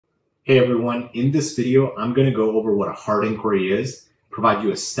Hey everyone, in this video, I'm going to go over what a hard inquiry is, provide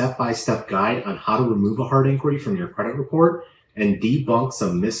you a step-by-step guide on how to remove a hard inquiry from your credit report, and debunk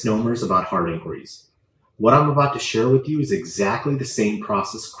some misnomers about hard inquiries. What I'm about to share with you is exactly the same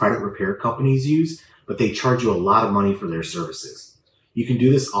process credit repair companies use, but they charge you a lot of money for their services. You can do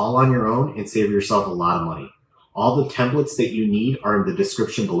this all on your own and save yourself a lot of money. All the templates that you need are in the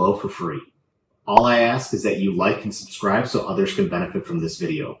description below for free. All I ask is that you like and subscribe so others can benefit from this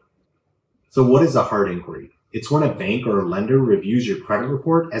video. So what is a hard inquiry? It's when a bank or a lender reviews your credit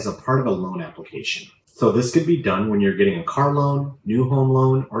report as a part of a loan application. So this could be done when you're getting a car loan, new home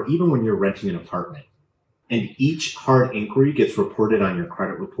loan, or even when you're renting an apartment. And each hard inquiry gets reported on your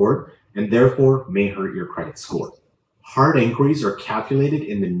credit report and therefore may hurt your credit score. Hard inquiries are calculated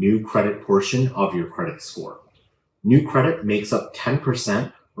in the new credit portion of your credit score. New credit makes up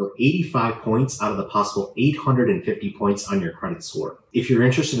 10% or 85 points out of the possible 850 points on your credit score. If you're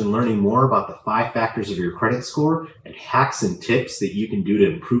interested in learning more about the 5 factors of your credit score and hacks and tips that you can do to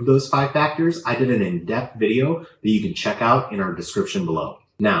improve those 5 factors, I did an in-depth video that you can check out in our description below.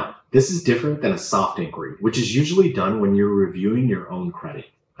 Now, this is different than a soft inquiry, which is usually done when you're reviewing your own credit.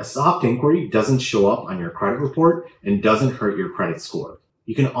 A soft inquiry doesn't show up on your credit report and doesn't hurt your credit score.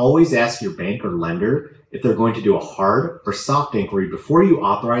 You can always ask your bank or lender if they're going to do a hard or soft inquiry before you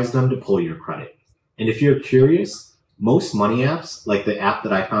authorize them to pull your credit. And if you're curious, most money apps, like the app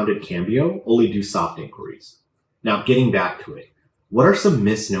that I founded, Cambio, only do soft inquiries. Now, getting back to it, what are some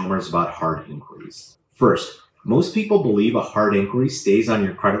misnomers about hard inquiries? First, most people believe a hard inquiry stays on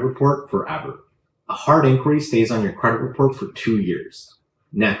your credit report forever. A hard inquiry stays on your credit report for 2 years.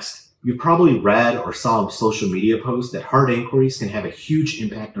 Next, you probably read or saw a social media post that hard inquiries can have a huge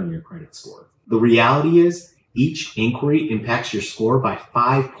impact on your credit score. The reality is, each inquiry impacts your score by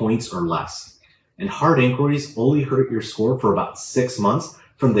 5 points or less. And hard inquiries only hurt your score for about 6 months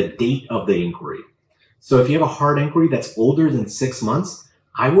from the date of the inquiry. So if you have a hard inquiry that's older than 6 months,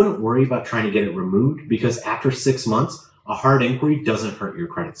 I wouldn't worry about trying to get it removed because after 6 months, a hard inquiry doesn't hurt your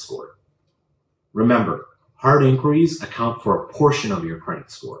credit score. Remember, hard inquiries account for a portion of your credit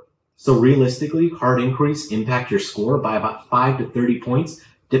score. So realistically, hard inquiries impact your score by about 5 to 30 points,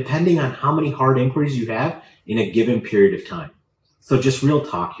 depending on how many hard inquiries you have in a given period of time. So just real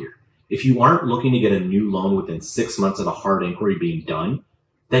talk here. If you aren't looking to get a new loan within 6 months of a hard inquiry being done,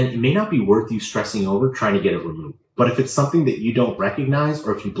 then it may not be worth you stressing over trying to get it removed. But if it's something that you don't recognize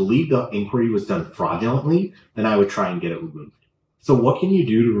or if you believe the inquiry was done fraudulently, then I would try and get it removed. So what can you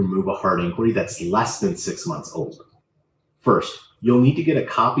do to remove a hard inquiry that's less than 6 months old? First, you'll need to get a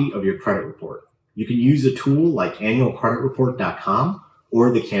copy of your credit report. You can use a tool like annualcreditreport.com or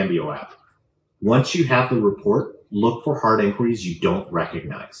the Cambio app. Once you have the report, look for hard inquiries you don't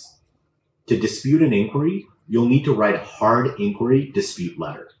recognize. To dispute an inquiry, you'll need to write a hard inquiry dispute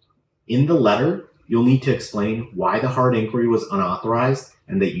letter. In the letter, you'll need to explain why the hard inquiry was unauthorized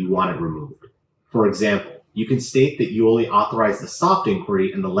and that you want it removed. For example, you can state that you only authorized the soft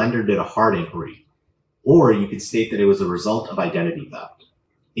inquiry and the lender did a hard inquiry. Or you can state that it was a result of identity theft.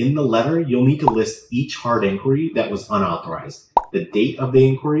 In the letter, you'll need to list each hard inquiry that was unauthorized, the date of the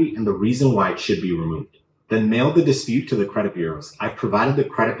inquiry, and the reason why it should be removed. Then mail the dispute to the credit bureaus. I've provided the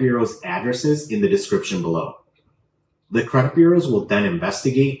credit bureaus' addresses in the description below. The credit bureaus will then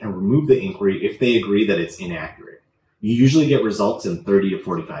investigate and remove the inquiry if they agree that it's inaccurate. You usually get results in 30 to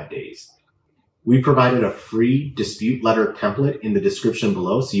 45 days. We provided a free dispute letter template in the description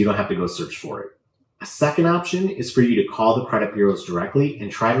below so you don't have to go search for it. A second option is for you to call the credit bureaus directly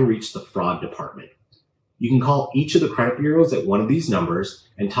and try to reach the fraud department. You can call each of the credit bureaus at one of these numbers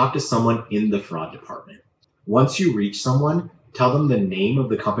and talk to someone in the fraud department. Once you reach someone, tell them the name of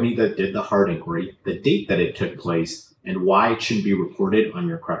the company that did the hard inquiry, the date that it took place, and why it should be reported on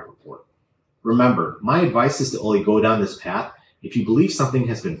your credit report. Remember, my advice is to only go down this path if you believe something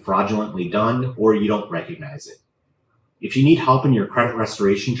has been fraudulently done or you don't recognize it. If you need help in your credit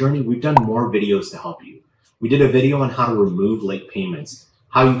restoration journey, we've done more videos to help you. We did a video on how to remove late payments,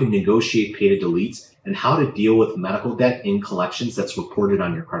 how you can negotiate pay to deletes, and how to deal with medical debt in collections that's reported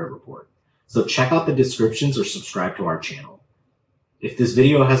on your credit report. So check out the descriptions or subscribe to our channel. If this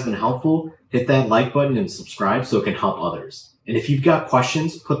video has been helpful, hit that like button and subscribe so it can help others. And if you've got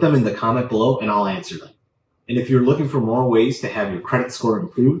questions, put them in the comment below and I'll answer them. And if you're looking for more ways to have your credit score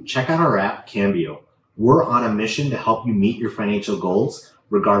improved, check out our app, Cambio. We're on a mission to help you meet your financial goals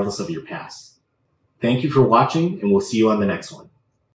regardless of your past. Thank you for watching, and we'll see you on the next one.